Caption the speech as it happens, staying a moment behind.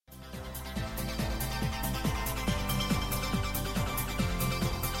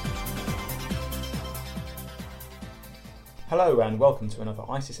Hello and welcome to another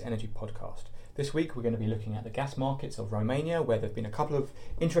ICIS Energy podcast. This week we're going to be looking at the gas markets of Romania, where there have been a couple of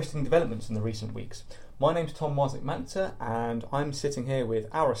interesting developments in the recent weeks. My name's Tom Marzik-Manta and I'm sitting here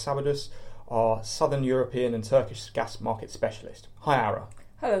with Aura Sabados, our Southern European and Turkish gas market specialist. Hi Aura.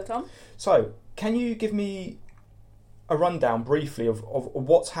 Hello Tom. So, can you give me a rundown briefly of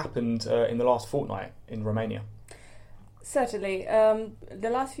what's happened in the last fortnight in Romania? Certainly.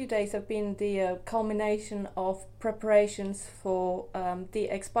 The last few days have been the culmination of preparations for the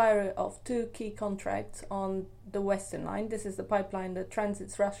expiry of two key contracts on the Western Line. This is the pipeline that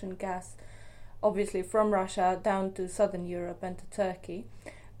transits Russian gas, obviously from Russia down to Southern Europe and to Turkey,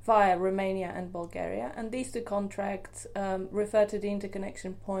 via Romania and Bulgaria. And these two contracts refer to the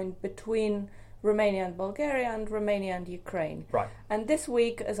interconnection point between Romania and Bulgaria and Romania and Ukraine. Right. And this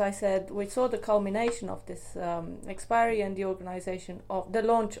week, as I said, we saw the culmination of this expiry and the organization of the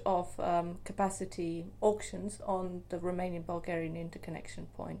launch of capacity auctions on the Romanian-Bulgarian interconnection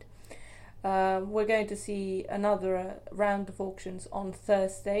point. We're going to see another round of auctions on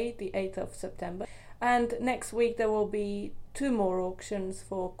Thursday, the 8th of September. And next week there will be two more auctions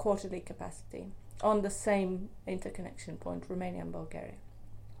for quarterly capacity on the same interconnection point, Romania and Bulgaria.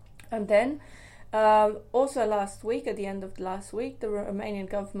 And then also last week, at the end of last week, the Romanian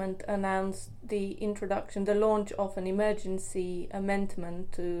government announced the launch of an emergency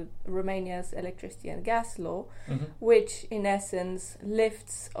amendment to Romania's electricity and gas law, which in essence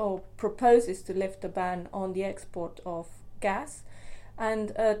lifts or proposes to lift the ban on the export of gas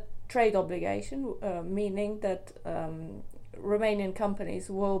and a trade obligation, meaning that Romanian companies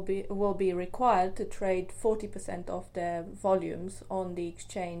will be required to trade 40% of their volumes on the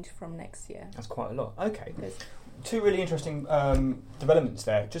exchange from next year. That's quite a lot. Okay. Two really interesting developments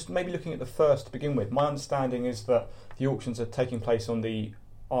there. Just maybe looking at the first to begin with. My understanding is that the auctions are taking place on the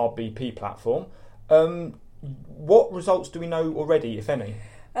RBP platform. What results do we know already, if any?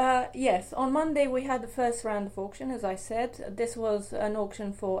 Yes, on Monday we had the first round of auction, as I said. This was an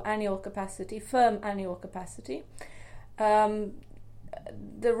auction for annual capacity, firm annual capacity.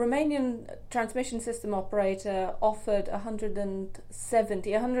 The Romanian transmission system operator offered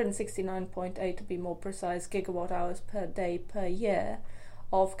 169.8 to be more precise, gigawatt hours per day per year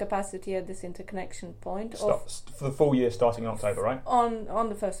of capacity at this interconnection point. For the full year starting in October, right? On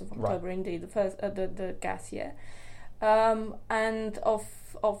the 1st of October, right. Indeed, the first the gas year. And of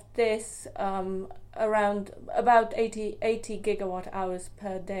this, around about 80 gigawatt hours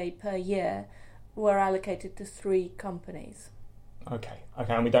per day per year were allocated to three companies. Okay,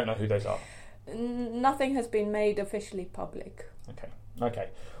 and we don't know who those are? Nothing has been made officially public. Okay.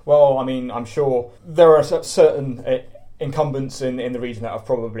 Well, I mean, I'm sure there are certain incumbents in the region that have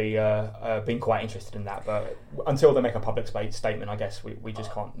probably been quite interested in that, but until they make a public statement, I guess we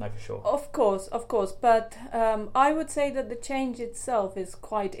just can't know for sure. Of course, but I would say that the change itself is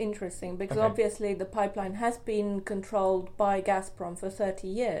quite interesting because obviously the pipeline has been controlled by Gazprom for 30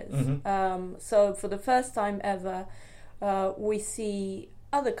 years. So for the first time ever, we see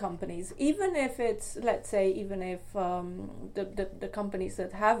other companies, even if it's, let's say, the companies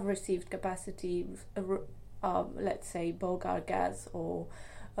that have received capacity, let's say Bulgargas or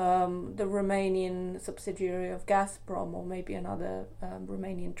the Romanian subsidiary of Gazprom or maybe another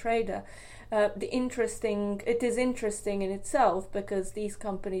Romanian trader. It is interesting in itself because these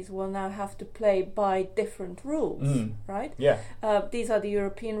companies will now have to play by different rules, right? Yeah. These are the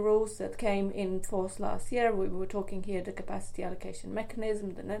European rules that came in force last year. We were talking here the capacity allocation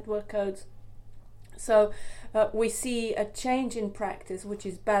mechanism, the network codes. So we see a change in practice which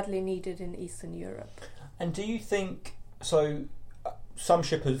is badly needed in Eastern Europe. And do you think some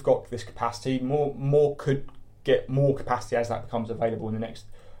shippers have got this capacity? More could get more capacity as that becomes available in the next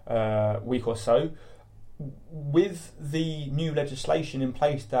week or so. With the new legislation in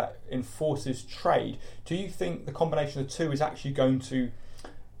place that enforces trade, do you think the combination of the two is actually going to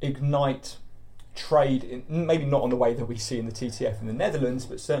ignite trade, maybe not on the way that we see in the TTF in the Netherlands,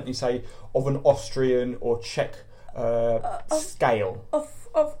 but certainly say of an Austrian or Czech scale?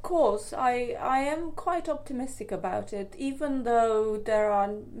 Of course, I am quite optimistic about it, even though there are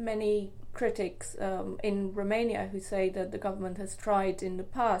many critics in Romania who say that the government has tried in the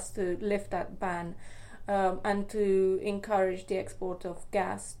past to lift that ban and to encourage the export of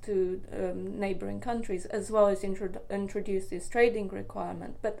gas to neighbouring countries, as well as introduce this trading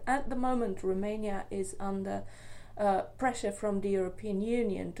requirement. But at the moment, Romania is under pressure from the European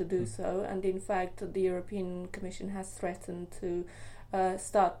Union to do so, and in fact the European Commission has threatened to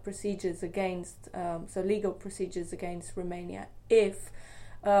start procedures against, legal procedures against Romania if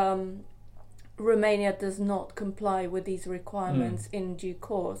Romania does not comply with these requirements in due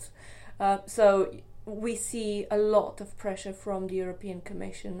course. So we see a lot of pressure from the European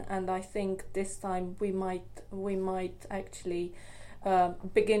Commission, and I think this time we might actually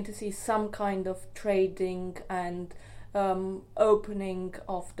begin to see some kind of trading and opening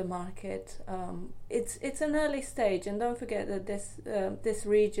of the market. It's an early stage, and don't forget that this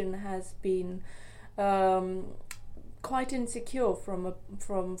region has been quite insecure from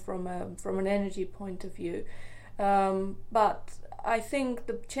an energy point of view. But I think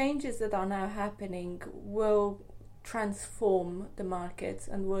the changes that are now happening will transform the markets,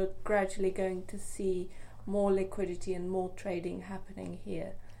 and we're gradually going to see more liquidity and more trading happening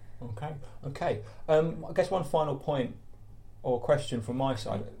here. Okay. I guess one final point or question from my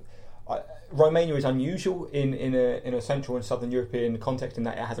side. Romania is unusual in a Central and Southern European context in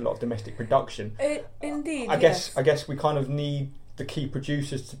that it has a lot of domestic production. Indeed, I guess we kind of need the key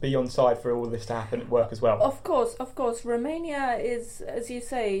producers to be on side for all this to happen at work as well. Of course. Romania is, as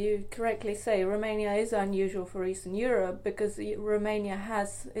you correctly say, Romania is unusual for Eastern Europe because Romania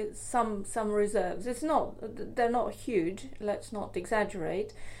has some reserves. They're not huge. Let's not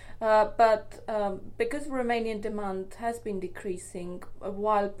exaggerate. But because Romanian demand has been decreasing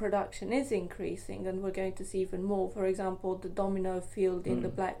while production is increasing, and we're going to see even more. For example, the Domino field in the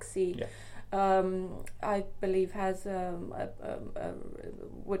Black Sea. Yeah. I believe has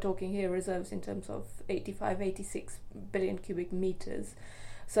we're talking here reserves in terms of 86 billion cubic meters,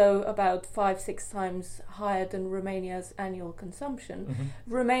 so about 5-6 times higher than Romania's annual consumption.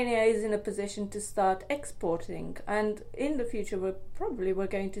 Mm-hmm. Romania is in a position to start exporting, and in the future we're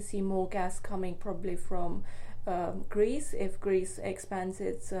going to see more gas coming probably from Greece, if Greece expands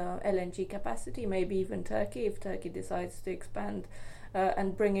its LNG capacity, maybe even Turkey, if Turkey decides to expand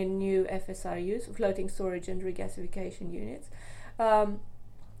and bring in new FSRUs, floating storage and regasification units.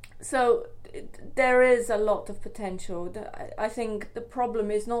 So there is a lot of potential. I think the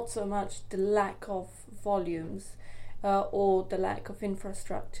problem is not so much the lack of volumes or the lack of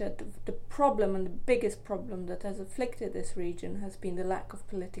infrastructure. The problem, and the biggest problem that has afflicted this region, has been the lack of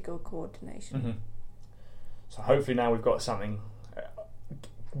political coordination. Mm-hmm. So hopefully now we've got something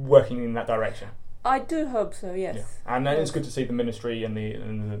working in that direction. I do hope so, yes. Yeah. And it's good to see the ministry and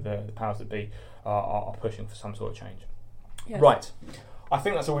the powers that be are pushing for some sort of change. Yes. Right. I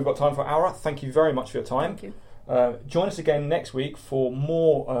think that's all we've got time for, Aura. Thank you very much for your time. Thank you. Join us again next week for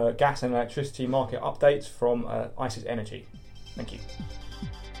more gas and electricity market updates from ICIS Energy. Thank you.